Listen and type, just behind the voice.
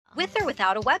with or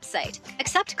without a website.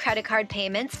 Accept credit card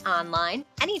payments online,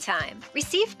 anytime.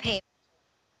 Receive payment.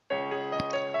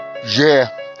 Yeah.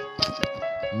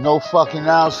 No fucking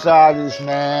outsiders,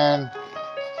 man.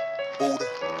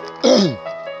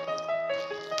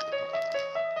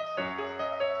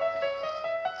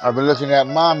 I've been looking at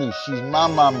mommy. She's my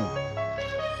mommy.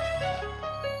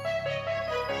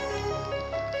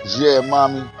 Yeah,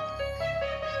 mommy.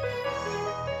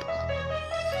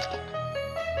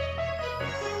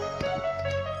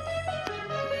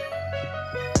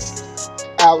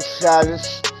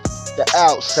 Outsiders, the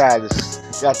outsiders.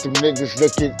 Got them niggas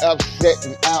looking upset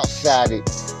and outsided.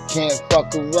 Can't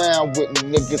fuck around with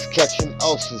me, niggas catching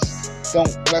ulcers.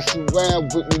 Don't mess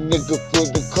around with me, nigga, for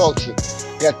the culture.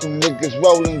 Got them niggas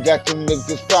rolling, got them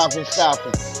niggas popping,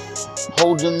 stopping.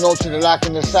 Holding on to the lock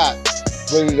in the sock.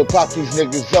 Ready to pop these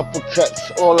niggas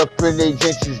uppercuts all up in they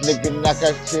dentures, nigga. Knock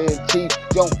out your teeth.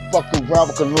 Don't fuck around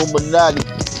with Illuminati.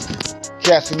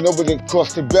 Casting over the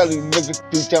across the belly, nigga.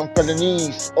 3 down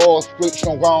felonies. All straight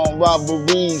from wrong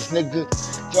robberies, nigga.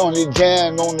 On it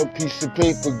down on a piece of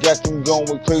paper. Got them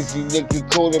going crazy, nigga.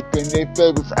 Caught up in their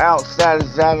favorites.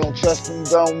 Outsiders, I don't trust them,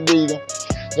 don't read them.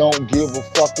 Don't give a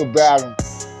fuck about them.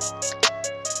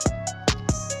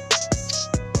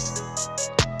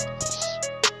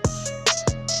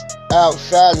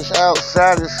 Outsiders,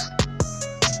 outsiders.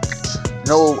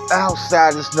 No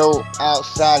outsiders, no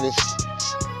outsiders.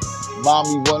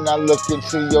 Mommy, when I look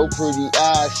into your pretty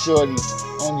eyes, shorty,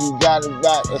 and you got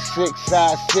about a 6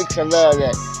 size 6, I love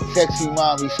that. Sexy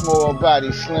mommy, small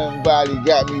body, slim body,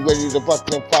 got me ready to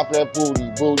fucking pop that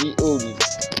booty, booty, ooty.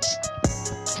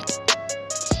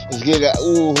 Let's get that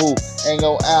ooh-hoo. Ain't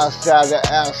no outsider,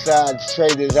 outside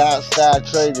traders, outside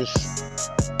traders.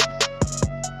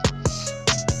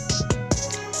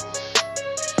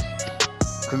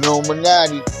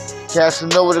 Illuminati,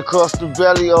 casting over across the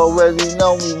belly, already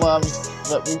know me, mommy.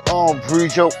 Let me on,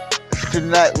 breathe your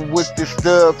tonight with this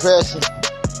third passion.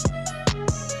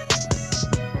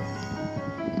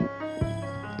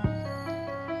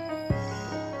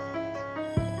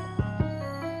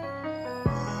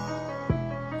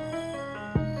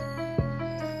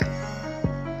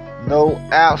 No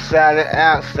outsider,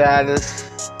 outsiders.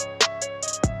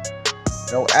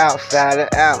 No outsider,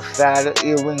 outsider,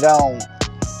 even on.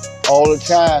 All the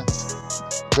time,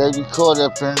 baby caught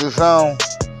up in the zone.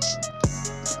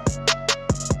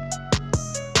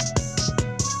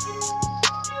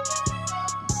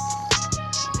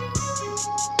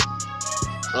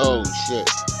 Oh shit.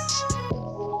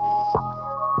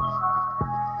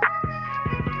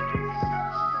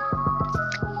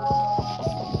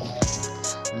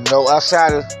 No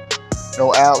outsiders,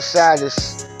 no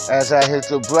outsiders. As I hit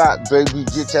the block, baby,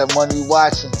 get that money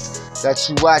watching. That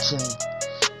you watching me.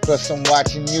 Plus I'm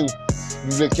watching you.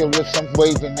 You lick your lips, I'm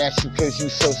waving at you cause you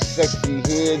so sexy.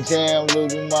 Head down,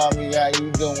 little mommy, how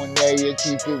you doing there? You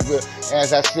keep it real.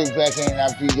 As I sit back and I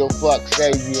be your fuck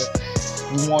savior.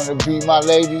 You wanna be my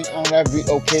lady? That be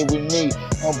okay with me.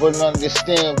 But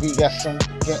understand, we got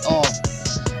something on.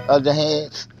 Other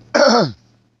hands.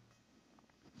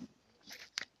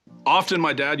 Often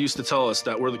my dad used to tell us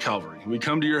that we're the cavalry. We'd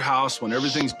come to your house when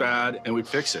everything's bad and we'd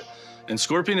fix it. And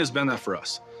Scorpion has been that for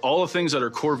us. All the things that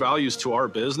are core values to our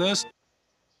business.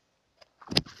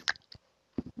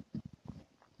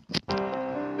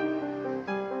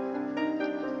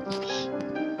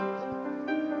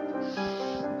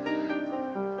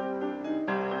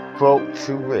 Broke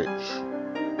to rich.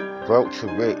 Broke to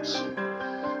rich.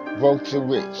 Broke to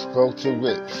rich. Broke to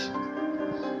rich.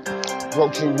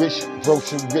 Broke to rich, broke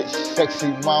to rich, sexy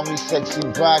mommy, sexy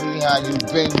body, how you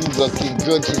been? You looking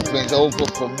good, just bend over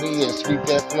for me and sweep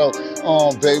that flow.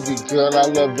 Baby girl, I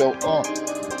love your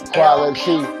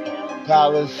quality,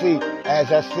 policy.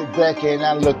 As I sit back and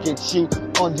I look at you,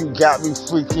 you got me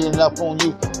freaking up on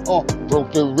you.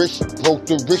 Broke the rich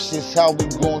is how we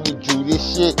gonna do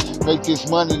this shit. Make this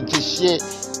money, this shit,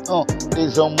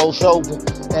 is almost over.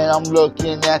 And I'm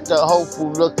looking at the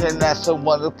hopeful, looking at some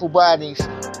wonderful bodies.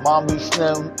 Mommy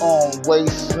slim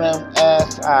waist slim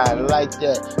ass, I like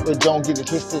that. But don't get it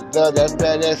twisted, love that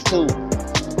fat ass too.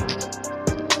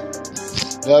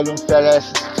 Love them fat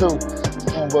asses too.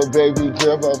 But baby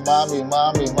girl, but mommy,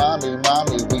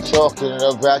 we talking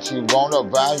about you. Wanna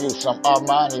buy you some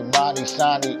Armani,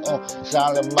 Sani,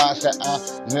 silent mindset,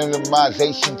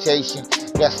 minimization, tation.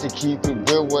 That's to keep it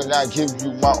real when I give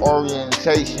you my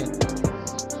orientation.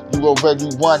 You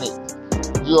already want it.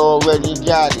 You already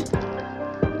got it.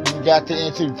 Got the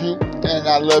interview, and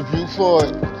I love you for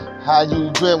it. How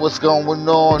you been? What's going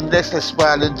on? Next, let's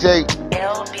find a date.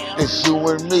 It's you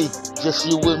and me, just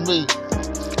you and me.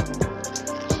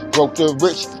 Broke the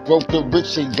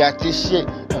rich, and got this shit.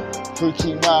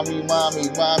 Pretty mommy,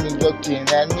 looking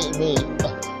at me.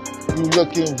 You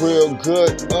looking real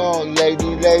good,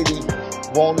 lady.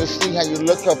 Wanna see how you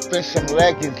look up in some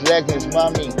leggings,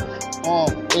 mommy.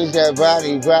 Is that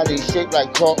body shaped like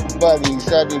cotton buddy,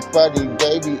 fuddy,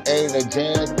 baby, ain't a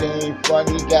damn thing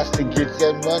funny. Got to get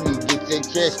that money, get that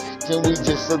cash, then we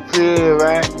disappear,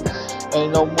 right?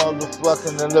 Ain't no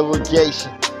motherfucking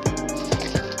interrogation.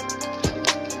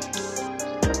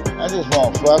 I just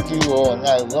wanna fuck you all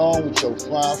night long with your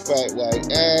fine fat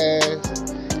white ass.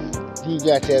 You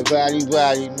got that body,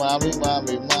 mommy.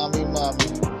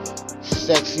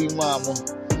 Sexy mama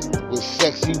with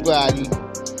sexy body.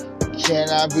 Can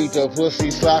I beat the pussy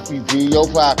sloppy? Be your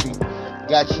poppy.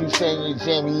 Got you saying,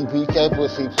 Jimmy, beat that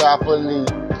pussy properly.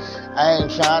 I ain't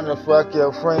trying to fuck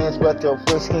your friends, but your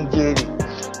friends can get it.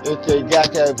 If they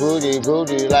got that booty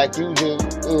like you do,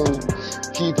 ooh.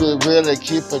 Keep it real and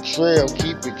keep it trail.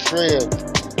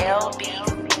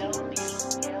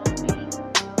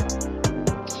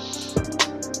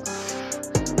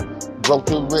 Broke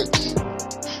the rich.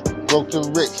 Broke the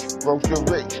rich.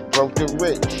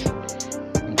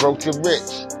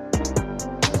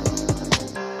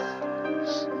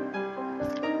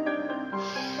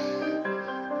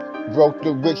 Broke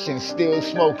the rich and still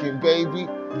smoking, baby.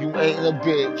 You ain't a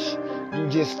bitch. You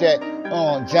just that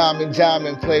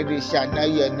diamond, play this shot.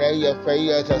 Naya,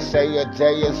 Fayas, a Saya,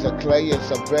 Dayas, a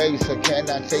Clayas, a Bays, a can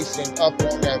I tasting up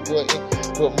on that button?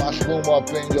 Put my spoon up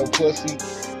in your pussy.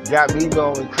 Got me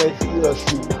going crazy,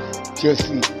 just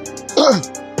see.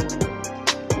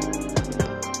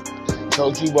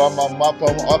 Told you I'm up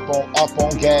on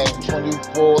game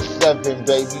 24/7,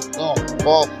 baby.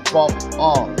 Ball pump,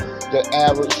 the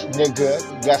average nigga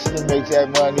got to make that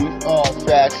money,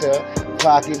 faster.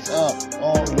 Pockets,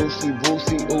 loosey,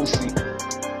 boosey.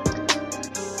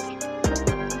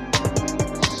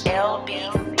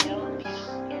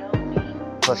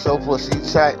 Push your pussy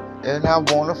tight, and I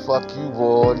wanna fuck you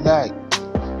all night.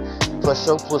 Push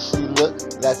your pussy look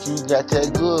like you got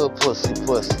that good pussy.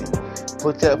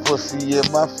 Put that pussy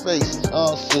in my face,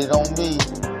 sit on me.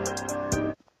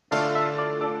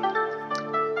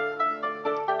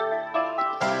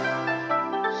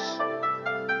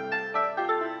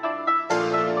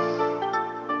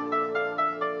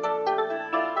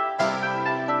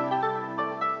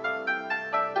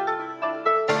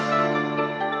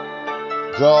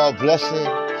 God blessing,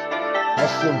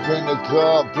 must have been a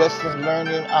God blessing,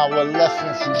 learning our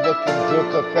lessons. You looking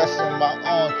good, confessing my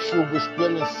own truest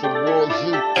feelings towards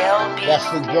you. That's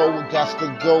the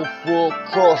go, full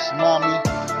cross, mommy.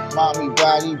 Mommy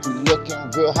body be looking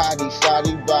real hottie,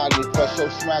 soddy body. Plus your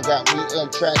smile got me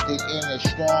attracted in a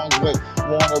strong way.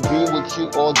 Wanna be with you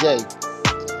all day.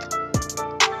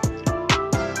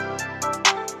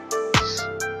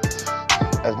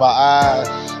 As my eyes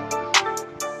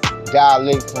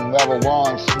dilate from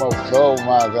marijuana smoke, oh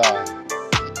my God.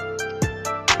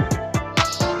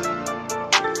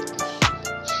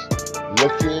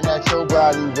 Looking at your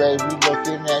body, baby,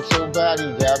 looking at your body,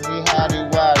 got me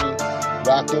hotty-wotty.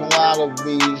 Rockin'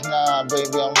 wallabies, nah,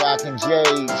 baby, I'm rockin'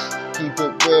 J's. Keep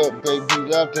it real, baby,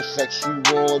 love the sex you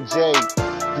all day.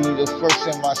 Be the first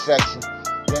in my section,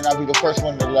 then I'll be the first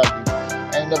one to love you.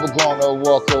 Ain't never gonna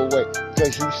walk away,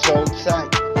 cause you so tight.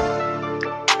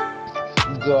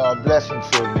 God blessing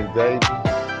to me, baby.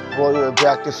 Boy, you're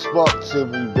back to spark to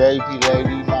me, baby,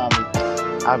 lady, mommy.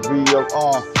 I be your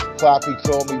Poppy,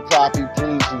 call me Poppy,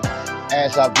 please you.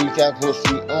 As I beat that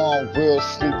pussy real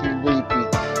sleepy, weepy.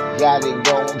 Got it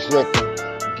going dripping.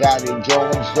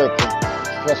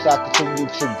 Plus I continue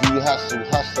to be hustling.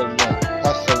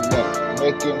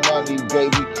 Making money,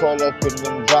 baby, call up in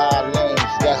them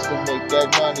violins. Got to make that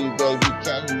money, baby.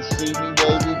 Can you see me,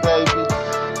 baby?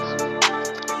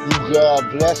 You God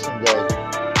blessing, baby.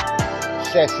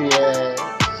 Sexy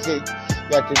ass,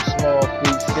 got them small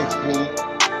feet, 6 feet.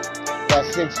 Got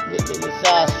 6 feet,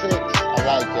 size 6. I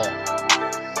like that.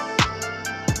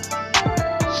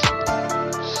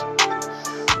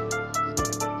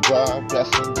 God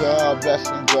blessing,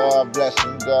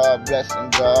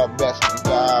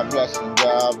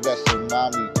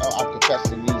 mommy. I'm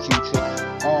confessing, need you to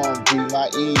be my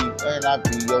Eve, and I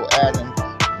be your Adam.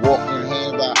 Walking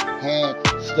hand by hand,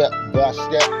 step by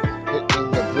step, hitting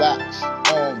the blocks.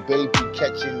 Baby,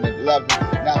 catching and loving,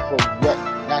 not for what,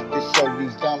 not to show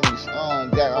these dummies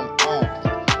that I'm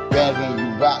banging you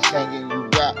rock, singing you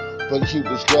rap, but you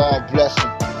was God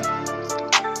blessing.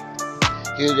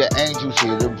 Hear the angels,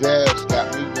 hear the bells,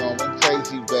 got me going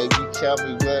crazy, baby. Tell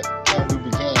me where can we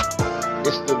begin?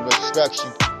 It's the restruction.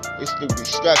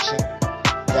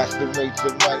 That's to make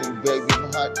the money, baby.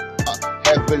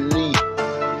 Heavily.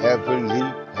 heavily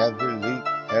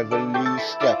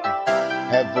stepping.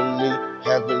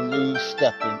 Heavily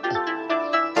stepping.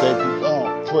 Baby,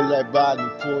 pull that body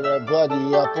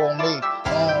up on me.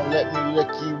 Let me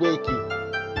licky wicky.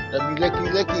 Let me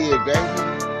licky it, baby.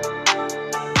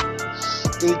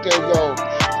 Eat that roll.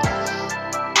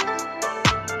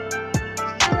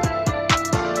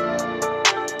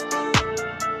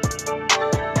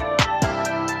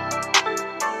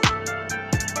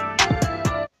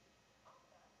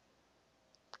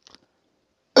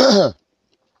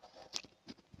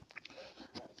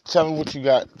 Tell me what you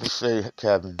got to say,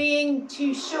 Kevin. Being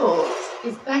too short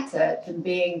is better than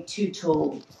being too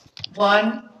tall.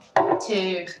 1,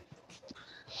 2.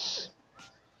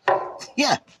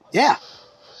 Yeah.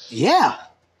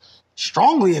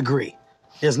 Strongly agree.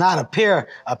 There's not a pair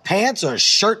of pants or a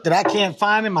shirt that I can't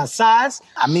find in my size.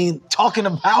 I mean, talking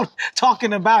about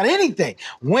anything.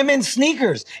 Women's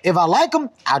sneakers. If I like them,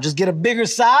 I'll just get a bigger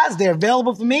size. They're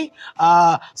available for me.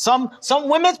 Some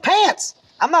women's pants.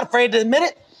 I'm not afraid to admit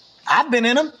it. I've been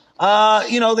in them.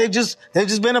 They've just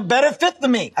been a better fit for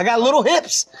me. I got little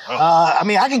hips.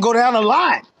 I can go down the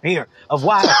line here of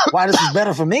why this is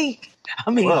better for me.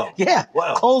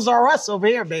 Clothes R Us over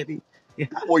here, baby. Yeah.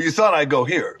 Well, you thought I'd go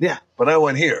here. Yeah. But I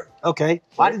went here. Okay.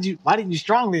 Why didn't you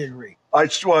strongly agree? I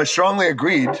strongly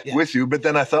agreed with you, but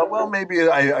then I thought, well, maybe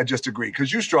I just agreed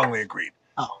because you strongly agreed.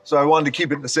 Oh. So I wanted to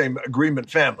keep it in the same agreement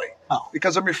family. Oh.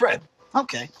 Because I'm your friend.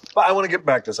 Okay. But I want to get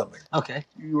back to something. Okay.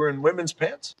 You were in women's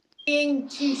pants? Being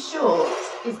too short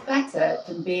is better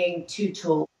than being too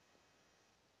tall.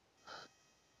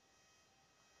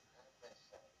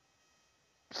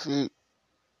 See,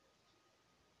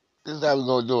 this is how we're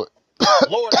going to do it.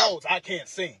 Lord knows I can't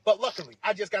sing, but luckily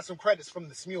I just got some credits from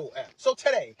the Smule app. So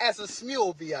today, as a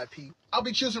Smule VIP, I'll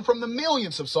be choosing from the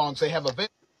millions of songs they have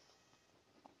available.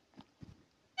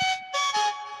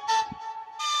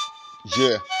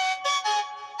 Yeah.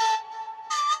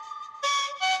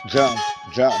 Jump,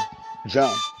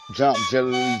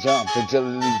 jillily jump.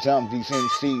 These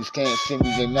MCs can't see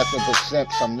me, they nothing but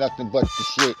simps, I'm nothing but the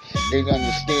shit. They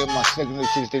understand my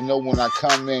signatures, they know when I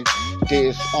come in,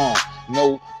 there's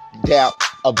no doubt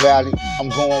about it. I'm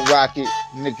going rocket,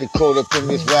 nigga caught up in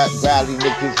this rap valley.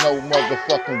 Niggas no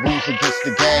motherfucking rules against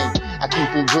the game. I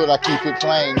keep it good, I keep it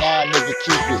plain. Nah, nigga,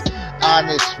 keep it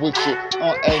honest with you.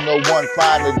 Ain't no one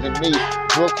finer than me.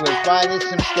 Brooklyn finest,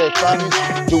 instead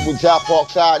finest. Do a job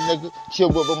outside, nigga. Chill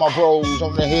with my bros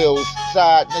on the hills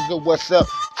side, nigga. What's up?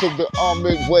 To the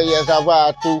midway as I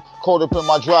ride through, caught up in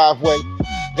my driveway.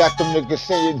 Got them niggas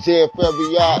saying jail for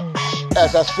every yard.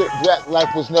 As I sit back, life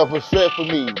was never fair for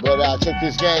me. But I took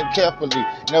this game carefully.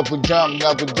 Never dumb,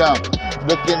 never dumb.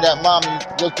 Looking at mommy.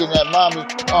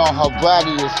 Her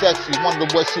body is sexy. Wonder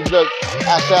what she look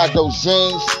outside those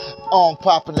jeans.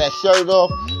 Popping that shirt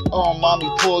off. Mommy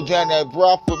pulled down that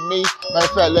bra for me. Matter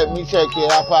of fact, let me take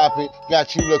it, I pop it.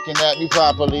 Got you looking at me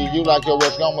properly. You like your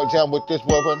what's going down with this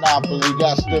word monopoly.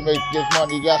 Got to make this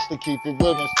money, got to keep it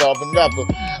real and starving never.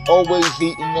 Always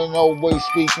eating and always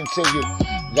speaking to you.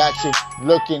 Got you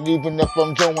looking, even if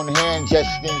I'm doing hand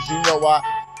gestures. You know I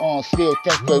still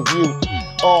think of you.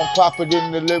 Pop it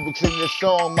in the lyrics in the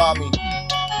song, mommy.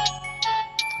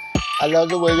 I love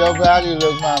the way your body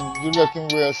look, mommy. You looking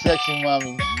real sexy,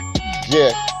 mommy.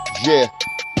 Yeah.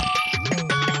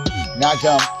 Now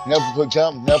jump, never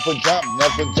jump, diddly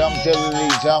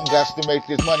jump. Got to make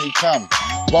this money come.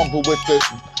 Bumble with the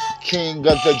king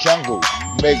of the jungle.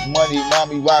 Make money,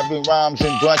 mommy, wiping rhymes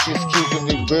and brunches, keeping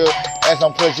it real. As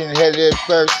I'm pushing headed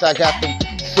first, I got them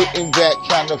sitting back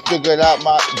trying to figure out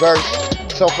my verse.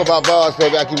 Talk about bars,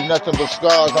 baby, I keep nothing but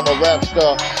scars. I'm a rap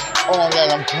star. On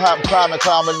that, I'm climbing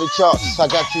the charts. I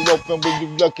got you open when you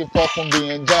looking for from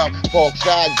being dumb. Fork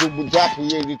side, you was I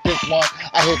created this one.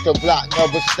 I hit the block,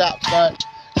 never stop, son.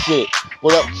 Shit,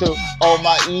 what up to all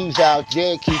my Eves out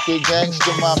there? Keep it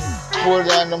gangster, mommy. Pull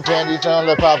down them panties on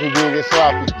the poppy, do this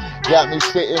sloppy. Got me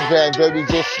sitting back, baby,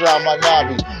 just slide my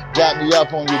knobby. Got me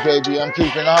up on you, baby, I'm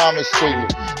keeping homage to you.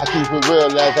 I keep it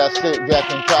real as I sit back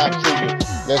and talk to you.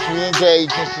 Let's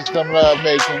re-engage into some love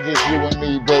making, just you and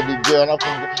me, baby girl. I'm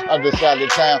from the other side of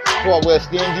town, for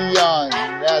West Indian.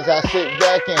 As I sit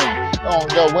back in on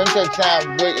the winter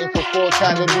time, waiting for full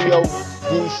time to be over.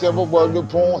 December, word to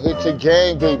boom, hit the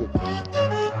game, baby.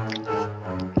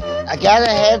 I gotta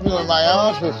have you in my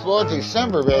arms before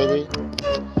December, baby.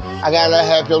 I gotta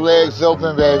have your legs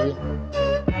open, baby.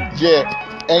 Yeah,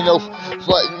 ain't no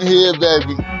fighting here,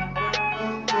 baby.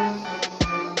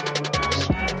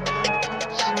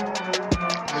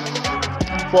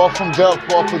 Far from dub.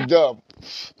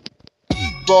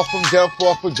 far from dumb,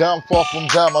 far from dumb, far from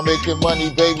dumb. I'm making money,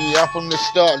 baby. I'm from the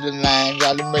starting line.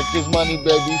 Gotta make this money,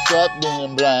 baby. Stop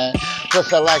being blind.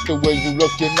 Plus, I like the way you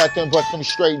look. You're nothing but them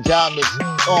straight diamonds.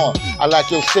 I like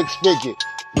your 6 figure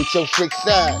with your 6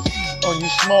 size on you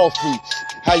small feet.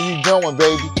 How you doing,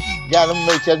 baby? Gotta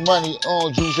make that money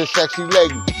on. You's a sexy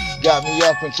lady. Got me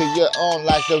up until you're on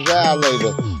like a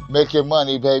violator. Making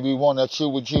money, baby. Wanna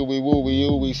chewy, wooey,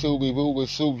 ooey, sooey, wooey,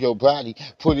 sue your body.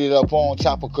 Put it up on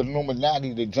top of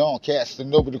Illuminati. The dawn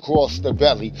casting over the cross the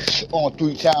belly. On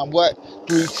 3 time what?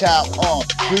 3 time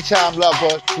 3 time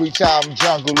lover, 3 time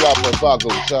jungle lover.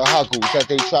 Buggles, huggles that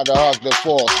they try to hug the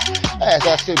force. As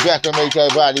I sit back and make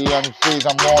that body unfreeze,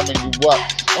 I'm warming you up.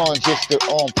 On just to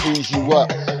please you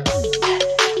up.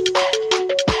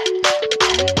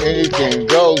 Anything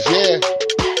goes, yeah.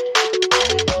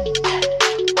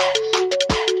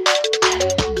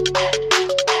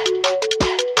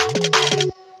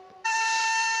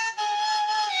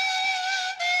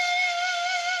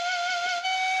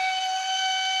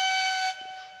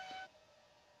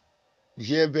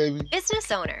 Yeah, baby.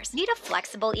 Business owners need a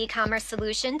flexible e-commerce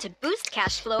solution to boost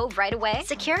cash flow right away?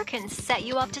 Secure can set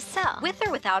you up to sell with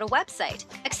or without a website.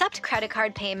 Accept credit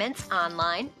card payments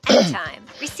online, anytime.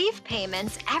 Receive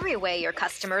payments every way your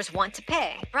customers want to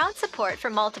pay. Broad support for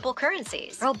multiple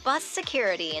currencies. Robust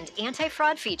security and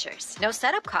anti-fraud features. No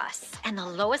setup costs. And the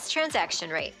lowest transaction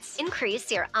rates.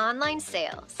 Increase your online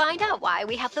sales. Find out why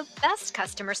we have the best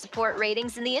customer support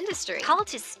ratings in the industry. Call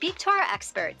to speak to our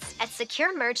experts at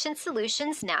Secure Merchant Solutions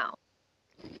now.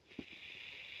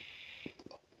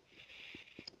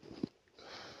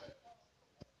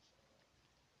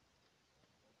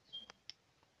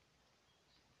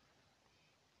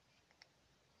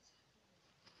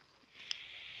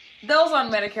 Those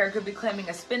on Medicare could be claiming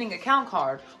a spending account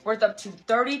card worth up to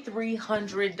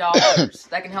 $3,300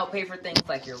 that can help pay for things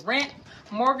like your rent,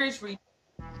 mortgage,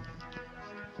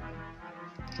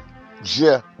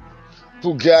 Yeah.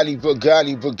 Bugatti,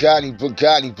 Bugatti, Bugatti,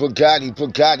 Bugatti, Bugatti,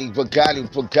 Bugatti, Bugatti,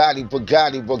 Bugatti,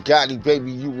 Bugatti, Bugatti,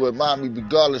 baby, you remind me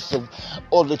regardless of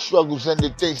all the struggles and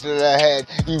the things that I had,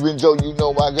 even though you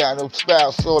know I got no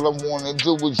spouse, all I wanna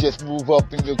do is just move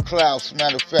up in the clouds,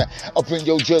 matter of fact, up in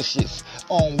your justice,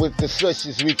 on with the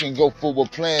slushes, we can go for a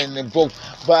plan and both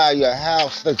buy a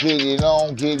house to get it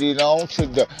on to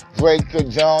the break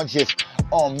of dawn, just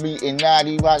on me and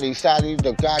Naughty, while they Saudi,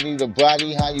 the Gotti, the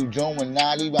body, how you doing,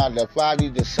 Naughty, while the body,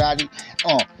 the Saudi,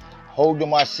 holding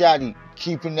my shotty,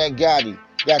 keeping that Gotti,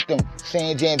 got them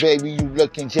saying, damn baby, you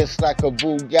looking just like a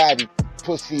Bugatti,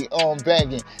 pussy on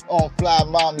banging, on fly,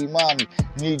 mommy,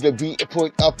 need to be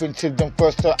put up into them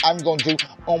first, so I'm gonna do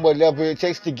on whatever it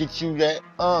takes to get you that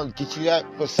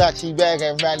Versace bag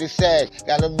and mighty sad,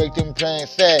 gotta make them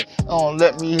plans sad,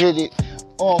 let me hit it.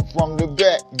 From the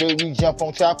back, baby, jump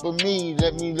on top of me.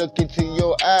 Let me look into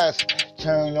your eyes.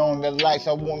 Turn on the lights,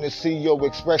 I want to see your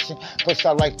expression. Plus,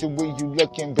 I like the way you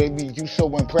looking, baby, you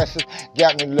so impressive.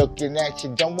 Got me looking at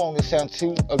you, don't want to sound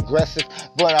too aggressive,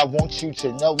 but I want you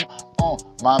to know,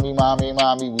 mommy,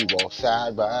 we walk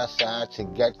side by side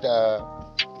together.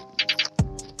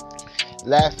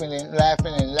 Laughing and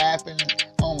laughing and laughing.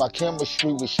 My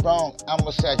chemistry was strong, I'm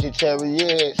a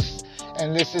Sagittarius.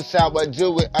 And this is how I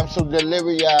do it, I'm so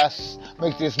delirious.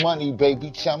 Make this money, baby,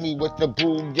 tell me what the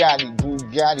Bugatti.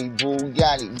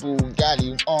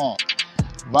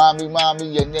 Mommy,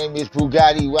 your name is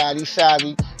Bugatti, Waddy,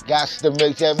 sorry. Gots to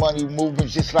make that money moving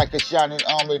just like a shining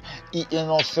almond. Eating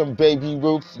on some baby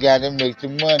roots, gotta make the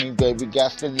money, baby.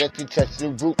 Gots to let you touch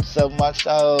the roots of my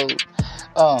soul.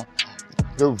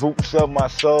 The roots of my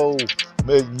soul.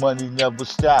 Make money never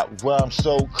stop, where I'm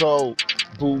so cold.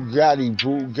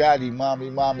 Bugatti,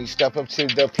 mommy, step up to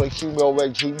the place, you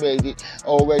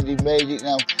already made it,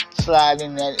 now slide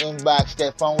in that inbox,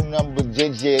 that phone number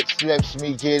digits, lets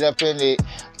me get up in it,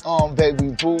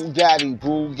 baby, Bugatti,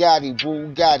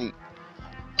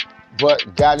 but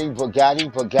Bugatti,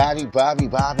 Bobby,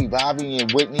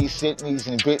 and Whitney, Sydneys,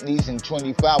 and Britneys, and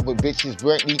 25 with bitches,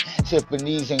 Britney,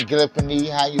 Tiffany's, and Glippany,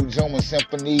 how you doing,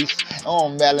 symphonies,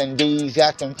 melodies,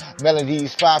 got them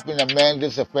melodies popping,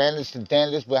 Amanda's, the Fanders, the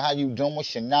Danders, but how you doing,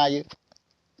 Shania?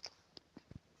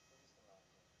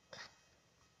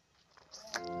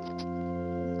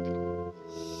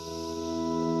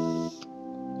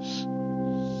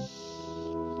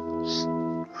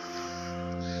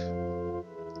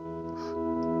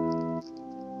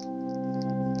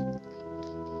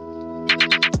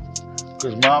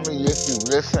 Cause mommy, if you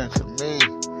listen to me,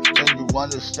 then you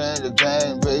understand the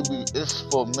game, baby, it's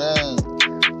for me.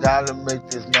 Gotta make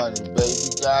this money, baby,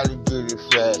 gotta get it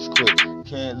fast, quick.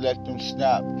 Can't let them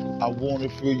stop. I wanna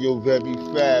feel your very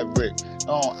fabric.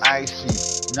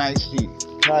 Icy, nicey,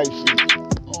 pricey.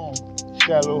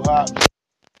 Shallow hop.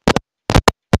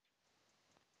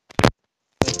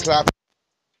 Clap.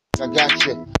 I got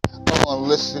you.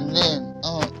 Listen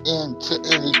into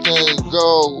anything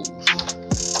goes.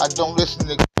 I don't listen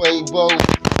to Quavo,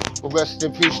 but rest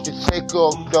in peace to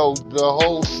Takeoff though. The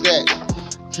whole set,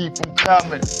 keep them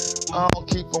coming.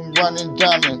 Keep them running,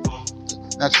 dumbing.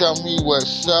 Now tell me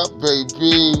what's up,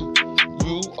 baby.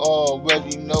 You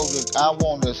already know that I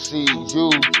wanna see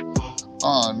you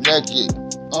naked.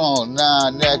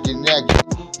 Naked.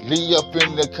 Lead up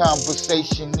in the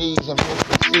conversation, needs and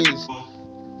emphases.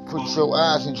 Put your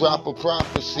eyes and drop a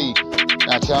prophecy.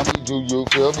 Now tell me, do you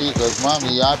feel me? Cause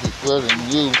mommy, I be feeling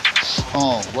you.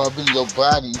 Rubbing your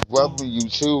body, rubbing you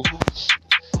too.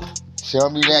 Tell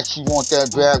me that you want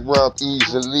that back rub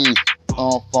easily.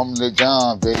 From the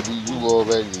Don, baby, you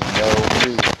already know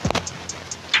me.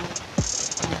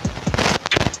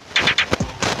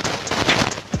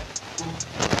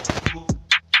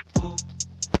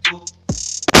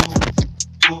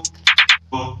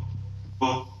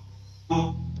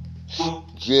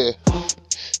 Yeah,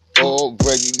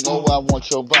 already know I want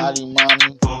your body,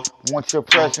 mommy. Want your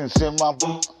presence in my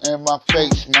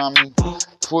face, mommy.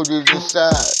 Put it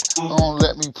inside,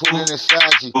 let me put it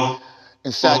inside you.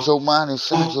 Inside your mind,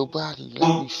 inside your body.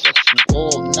 Let me sex you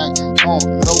all night.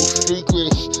 No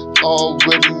secrets.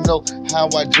 Already know how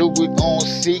I do it on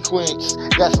sequence.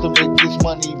 That's to make this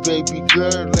money, baby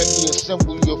girl. Let me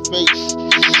assemble your face.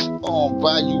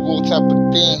 Buy you all type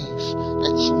of things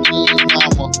that you need,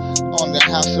 mama. On the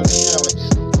house insurance,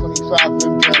 25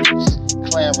 in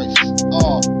Clarence.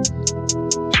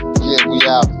 Yeah, we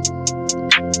out.